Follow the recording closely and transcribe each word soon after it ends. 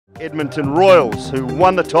Edmonton Royals, who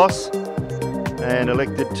won the toss and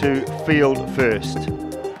elected to field first.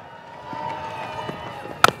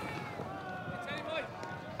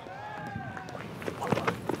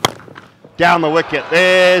 Down the wicket,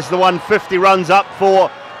 there's the 150, runs up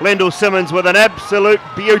for Lendl Simmons with an absolute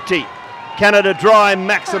beauty. Canada dry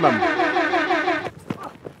maximum.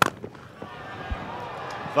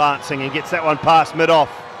 Advancing and gets that one past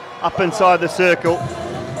mid-off, up inside the circle.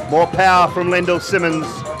 More power from Lendl Simmons.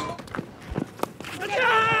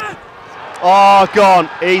 Oh, gone.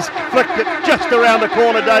 He's flicked it just around the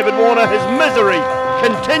corner, David Warner. His misery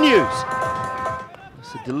continues.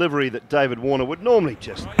 It's a delivery that David Warner would normally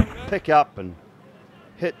just pick up and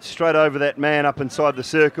hit straight over that man up inside the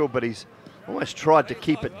circle, but he's almost tried to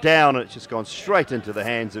keep it down, and it's just gone straight into the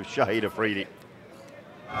hands of Shahid Afridi.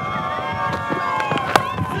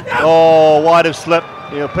 Oh, wide of slip.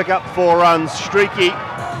 He'll pick up 4 runs. Streaky.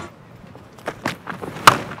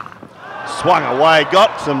 Swung away,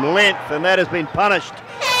 got some length, and that has been punished.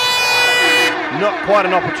 Not quite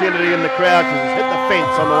an opportunity in the crowd because it's hit the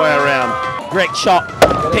fence on the way around. Great shot,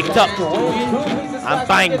 picked up, and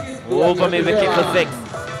bang, over me wicket for 6.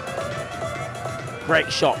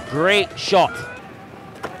 Great shot, great shot.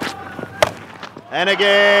 And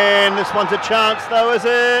again, this one's a chance though, is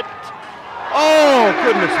it? Oh,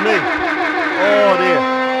 goodness me. Oh dear.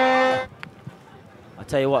 I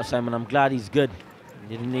tell you what, Simon, I'm glad he's good.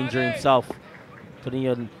 He didn't injure himself. Putting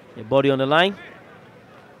your body on the line.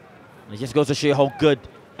 It just goes to show you how good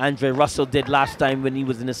Andre Russell did last time when he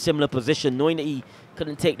was in a similar position, knowing that he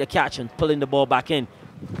couldn't take the catch and pulling the ball back in.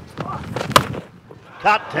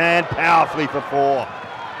 Cut and powerfully for 4.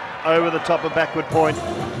 Over the top of backward point.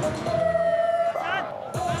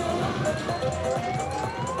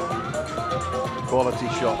 Quality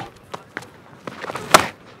shot.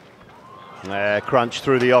 Crunch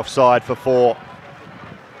through the offside for 4.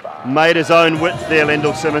 Made his own width there,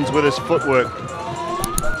 Lendl Simmons, with his footwork.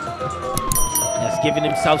 He's giving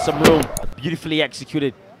himself some room. Beautifully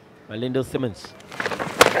executed by Lendl Simmons.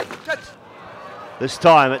 This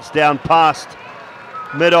time it's down past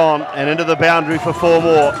mid-on and into the boundary for 4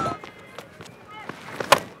 more.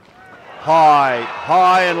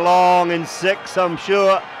 High and long in 6, I'm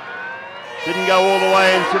sure. Didn't go all the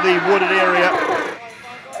way into the wooded area.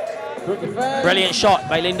 Brilliant shot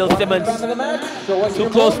by Lendl Simmons. Too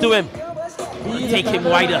close to him. Take him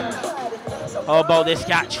wider. How about this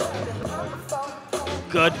catch?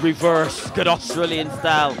 Good reverse, good Australian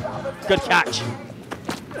style. Good catch.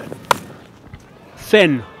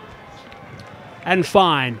 Thin and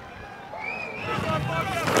fine.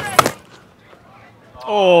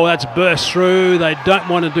 Oh, that's burst through. They don't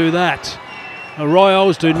want to do that. The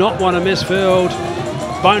Royals do not want to miss field.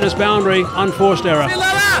 Bonus boundary, unforced error.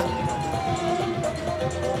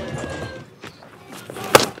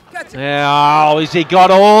 Oh, has he got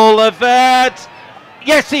all of it?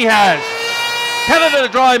 Yes, he has. Canada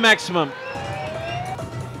dry maximum.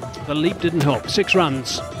 The leap didn't help. 6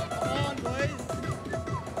 runs.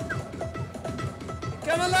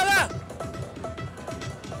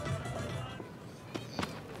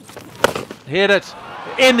 Hit it.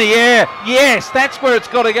 In the air. Yes, that's where it's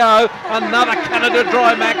got to go. Another Canada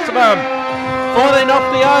dry maximum. 14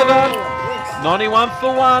 off the over. 91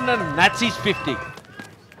 for 1, and that's his 50.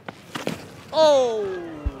 Oh!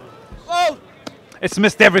 It's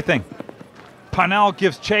missed everything. Parnell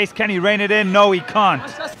gives chase. Can he rein it in? No, he can't.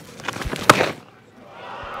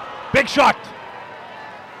 Big shot.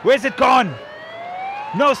 Where's it gone?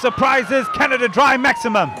 No surprises. Canada dry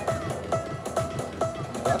maximum.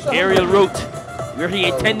 Aerial route where he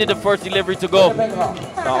intended the first delivery to go.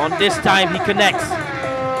 But on this time he connects.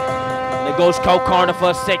 And it goes cow corner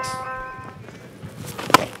for 6.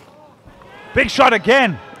 Big shot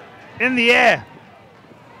again. In the air.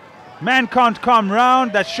 Man can't come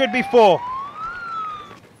round. That should be 4.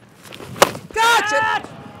 Gotcha!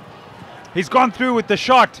 He's gone through with the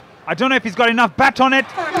shot. I don't know if he's got enough bat on it.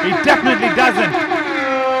 He definitely doesn't.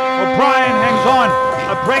 O'Brien hangs on.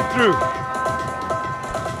 A breakthrough.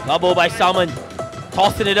 Double by Salman.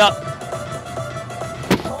 Tossing it up.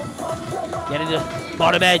 Getting the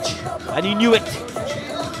bottom edge. And he knew it.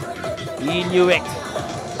 He knew it.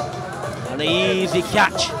 An easy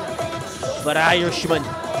catch for the Irishman.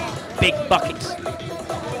 Big buckets.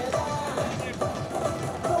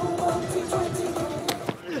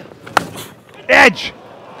 Edge.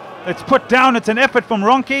 It's put down. It's an effort from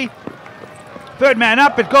Ronke. 3rd man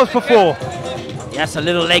up. It goes for 4. Yes, a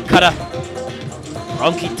little leg cutter.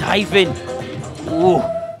 Ronke diving. Ooh.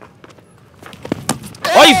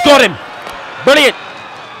 Oh, he's got him. Brilliant.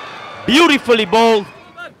 Beautifully bowled.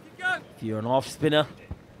 If you're an off spinner,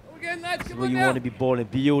 where you want to be bowling.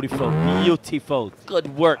 Beautiful, beautiful.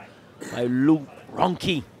 Good work by Luke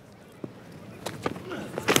Ronke.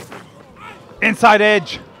 Inside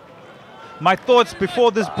edge. My thoughts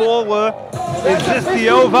before this ball were, is this the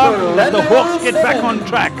over? Let the Hawks get back on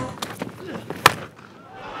track.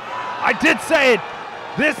 I did say it.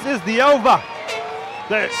 This is the over.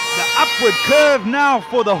 The upward curve now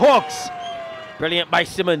for the Hawks. Brilliant by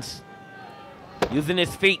Simmons. Using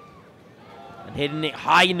his feet and hitting it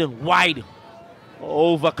high and wide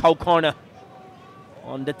over cow corner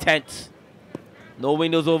on the 10th. No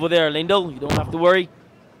windows over there, Lendl. You don't have to worry.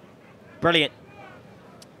 Brilliant.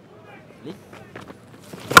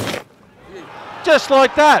 Just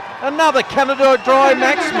like that, another Canada dry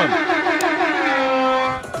maximum.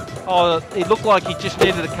 Oh, it looked like he just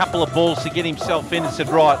needed a couple of balls to get himself in and said,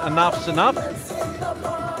 right, enough's enough.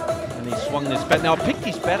 And he swung this bat. Now, I picked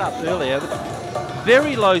his bat up earlier.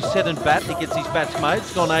 Very low set and bat. He gets his bats made.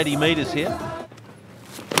 It's gone 80 metres here.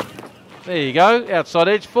 There you go, outside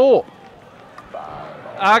edge 4.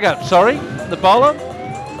 Agha, sorry, the bowler.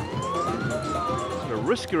 Is it a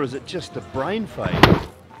risk or is it just a brain fade?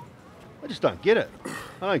 I just don't get it.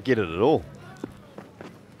 I don't get it at all.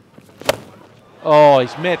 Oh,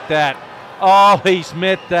 he's met that. Oh, he's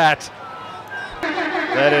met that.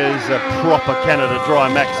 That is a proper Canada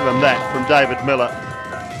dry maximum, that, from David Miller.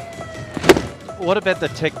 What about the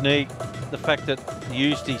technique? The fact that he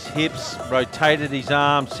used his hips, rotated his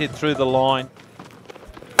arms, hit through the line.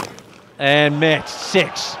 And met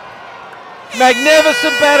 6.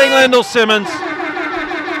 Magnificent batting, Lendl Simmons.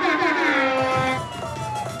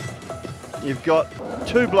 You've got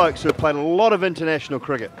two blokes who have played a lot of international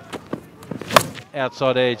cricket.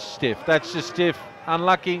 Outside edge, stiff. That's just stiff.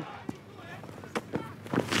 Unlucky.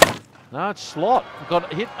 No, it's slot.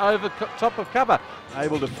 Got hit over top of cover.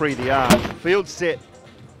 Able to free the arm. Field set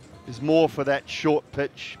is more for that short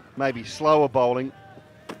pitch, maybe slower bowling.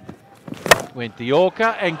 Went the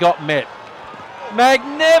Yorker and got met.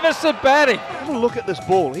 Magnificent batting. Have a look at this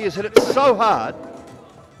ball. He has hit it so hard.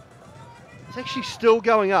 It's actually still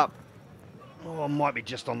going up. Oh, it might be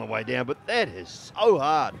just on the way down, but that is so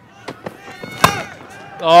hard.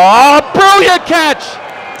 Oh, brilliant catch!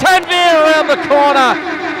 Tanvir around the corner.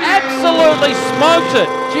 Absolutely smoked it.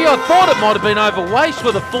 Gee, I thought it might have been over waist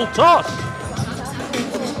with a full toss.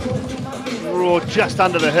 Oh, just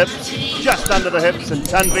under the hips. Just under the hips, and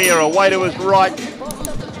Tanvir away to his right.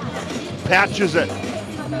 Pouches it.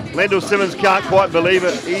 Lendl Simmons can't quite believe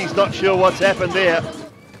it. He's not sure what's happened there.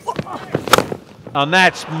 And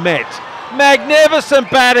that's met. Magnificent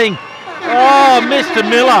batting. Oh, Mr.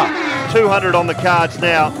 Miller. 200 on the cards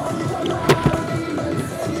now.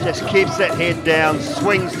 Just keeps that head down,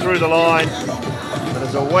 swings through the line, but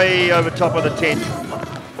is away over top of the tent.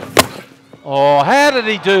 Oh, how did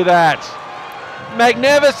he do that?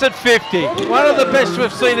 Magnificent 50. One of the best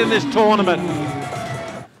we've seen in this tournament.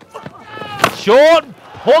 Short,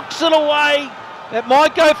 hooks it away. That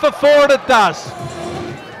might go for 4 and it does.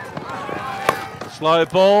 Slow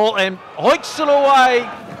ball and hoiks it away.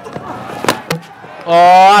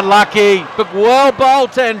 Oh, unlucky, but well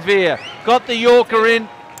bowled Tanvir. Got the Yorker in.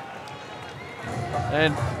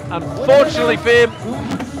 And unfortunately for him,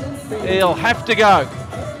 he'll have to go.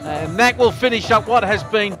 And that will finish up what has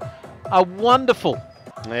been a wonderful.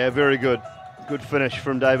 Yeah, very good. Good finish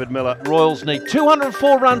from David Miller. Royals need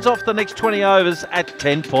 204 runs off the next 20 overs at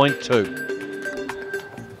 10.2.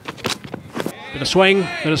 Bit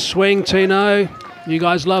of swing, Tino. You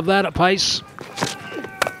guys love that at pace.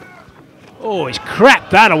 Oh, he's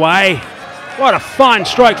cracked that away. What a fine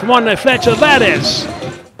stroke from Andre Fletcher that is.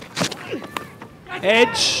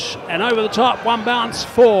 Edge and over the top, 1 bounce,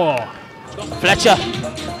 4. Fletcher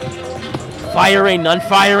firing,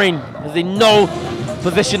 unfiring. Is in no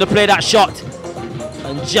position to play that shot.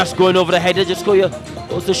 And just going over the head, it just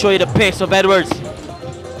goes to show you the pace of Edwards.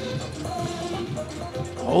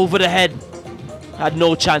 Over the head. Had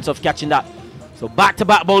no chance of catching that. So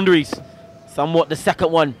back-to-back boundaries. Somewhat the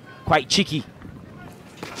second one, quite cheeky.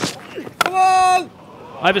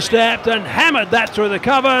 Overstepped and hammered that through the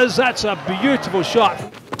covers. That's a beautiful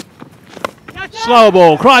shot. Slow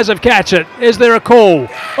ball, cries of catch it. Is there a call?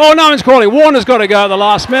 Oh, no one's calling. Warner's got to go at the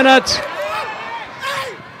last minute.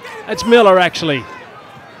 It's Miller, actually.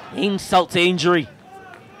 Insult to injury.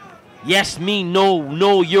 Yes, me,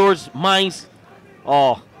 no, yours, mine's.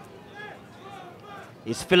 Oh.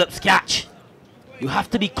 It's Phillips' catch. You have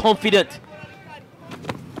to be confident.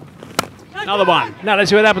 Another one. Now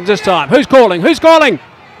let's see what happens this time. Who's calling? Who's calling?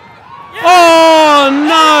 Oh,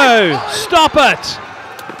 no. Stop it.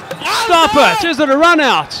 Stop it. Is it a run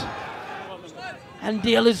out? And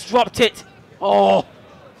Deyal has dropped it. Oh.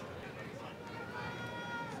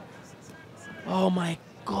 Oh my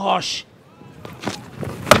gosh.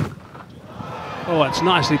 Oh, it's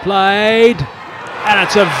nicely played. And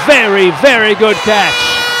it's a very, very good catch.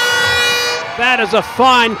 That is a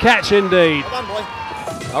fine catch indeed.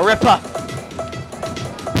 A ripper.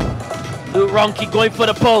 Luke Ronke going for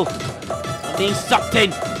the pull. Being sucked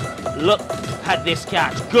in. Look at this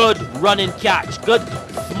catch. Good running catch. Good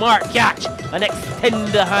smart catch. And extend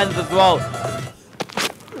the hands as well.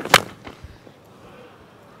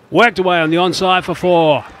 Worked away on the onside for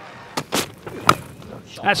 4.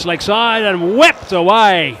 That's leg side and whipped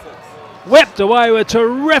away. Whipped away with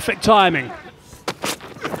terrific timing.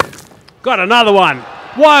 Got another one.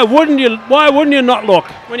 Why wouldn't you not look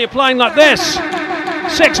when you're playing like this?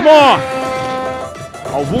 6 more.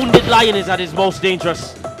 A wounded lion is at his most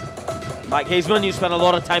dangerous. Mike Hazeman, you spent a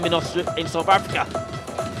lot of time in South Africa.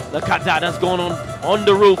 Look at that, that's going on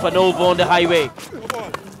the roof and over on the highway.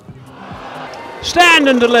 Stand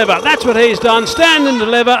and deliver. That's what he's done. Stand and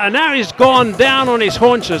deliver, and now he's gone down on his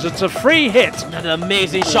haunches. It's a free hit. And an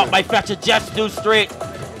amazing shot by Fletcher, just too straight.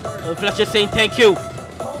 And Fletcher saying thank you.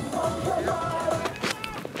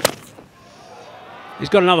 He's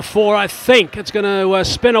got another 4, I think. It's going to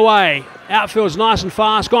spin away. Outfield's nice and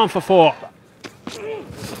fast, gone for 4.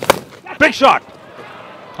 Big shot.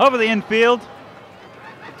 Over the infield.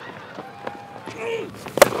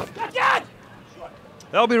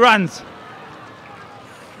 There'll be runs.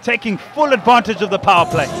 Taking full advantage of the power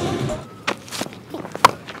play.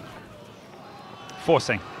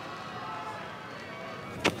 Forcing.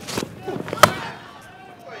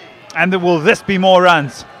 And will this be more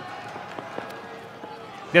runs?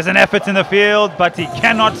 There's an effort in the field, but he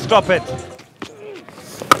cannot stop it.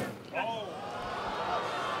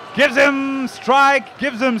 Gives him strike,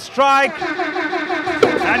 and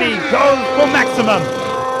he goes for maximum.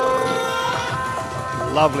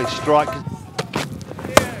 Lovely strike.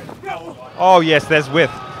 Oh yes, there's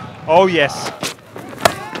width. Oh yes.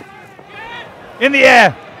 In the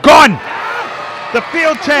air, gone! The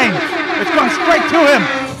field change, it's gone straight to him.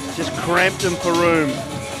 Just cramped him for room.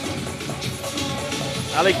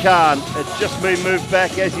 Ali Khan, it's just been moved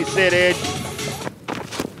back, as you said, Ed.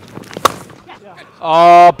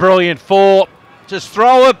 Oh, brilliant 4. Just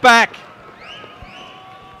throw it back.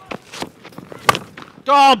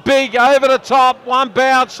 Oh, big, over the top. 1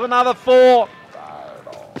 bounce, another 4.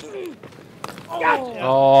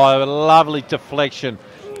 Oh, a lovely deflection.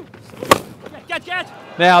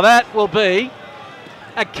 Now that will be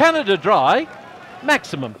a Canada dry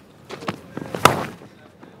maximum.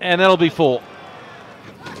 And that'll be 4.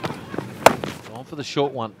 On for the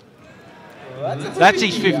short one. That's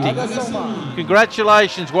his 50.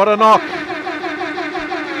 Congratulations, what a knock.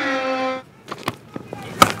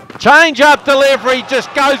 Change up delivery,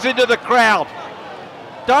 just goes into the crowd.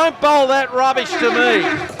 Don't bowl that rubbish to me.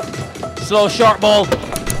 Slow short ball.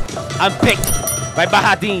 And picked by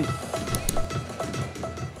Behardien.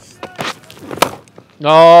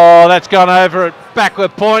 Oh, that's gone over at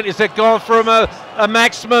backward point. Is it gone from a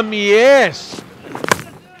maximum? Yes.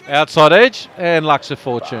 Outside edge and Lux of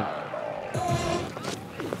Fortune.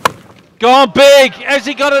 Gone big. Has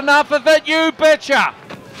he got enough of it? You betcha.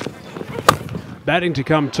 Batting to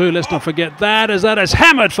come too, let's not forget that, as that is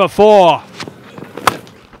hammered for 4.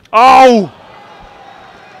 Oh!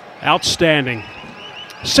 Outstanding.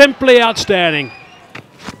 Simply outstanding.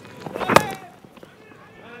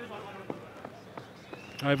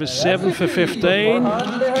 Over 7 for 15.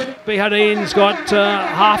 Behardien's got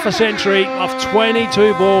half a century of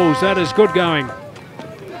 22 balls. That is good going.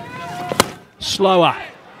 Slower.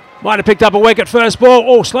 Might have picked up a wicket first ball.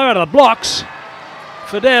 Oh, slow out of the blocks.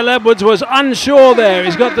 Deyal Edwards was unsure there.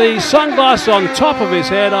 He's got the sunglasses on top of his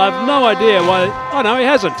head. I have no idea why. Oh no, he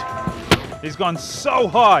hasn't. He's gone so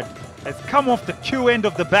hard. It's come off the Q end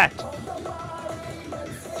of the bat.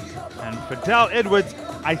 And for Deyal Edwards,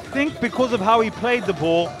 I think because of how he played the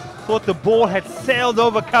ball, thought the ball had sailed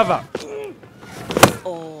over cover.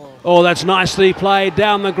 Oh, that's nicely played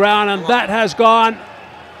down the ground, and that has gone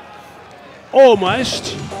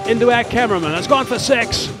almost into our cameraman. It's gone for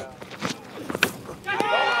 6.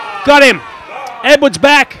 Got him. Edwards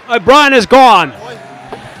back. O'Brien is gone.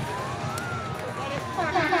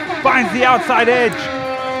 Finds the outside edge.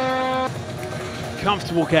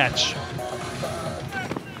 Comfortable catch.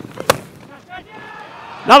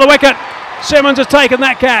 Another wicket. Simmons has taken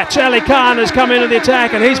that catch. Ali Khan has come into the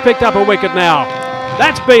attack and he's picked up a wicket now.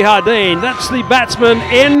 That's Behardien. That's the batsman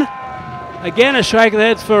in. Again, a shake of the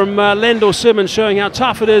head from Lendl Simmons, showing how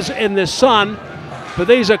tough it is in this sun. But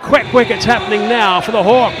these are quick wickets happening now for the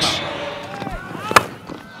Hawks.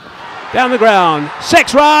 Down the ground.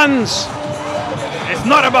 6 runs. It's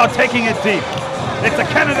not about taking it deep. It's a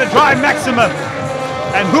Canada drive maximum.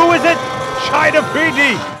 And who is it? Shahid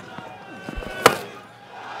Afridi.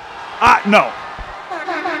 No.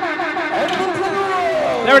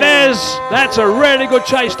 There it is. That's a really good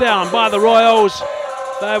chase down by the Royals.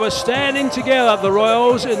 They were standing together, the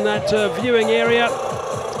Royals, in that viewing area.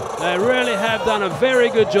 They really have done a very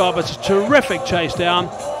good job. It's a terrific chase down.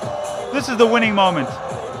 This is the winning moment.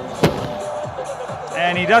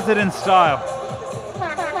 And he does it in style.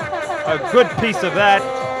 A good piece of that.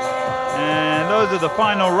 And those are the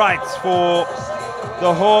final rights for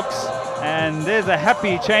the Hawks. And there's a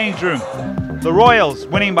happy change room. The Royals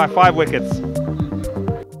winning by 5 wickets.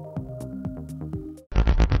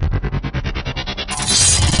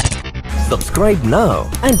 Subscribe now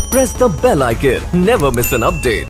and press the bell icon. Never miss an update.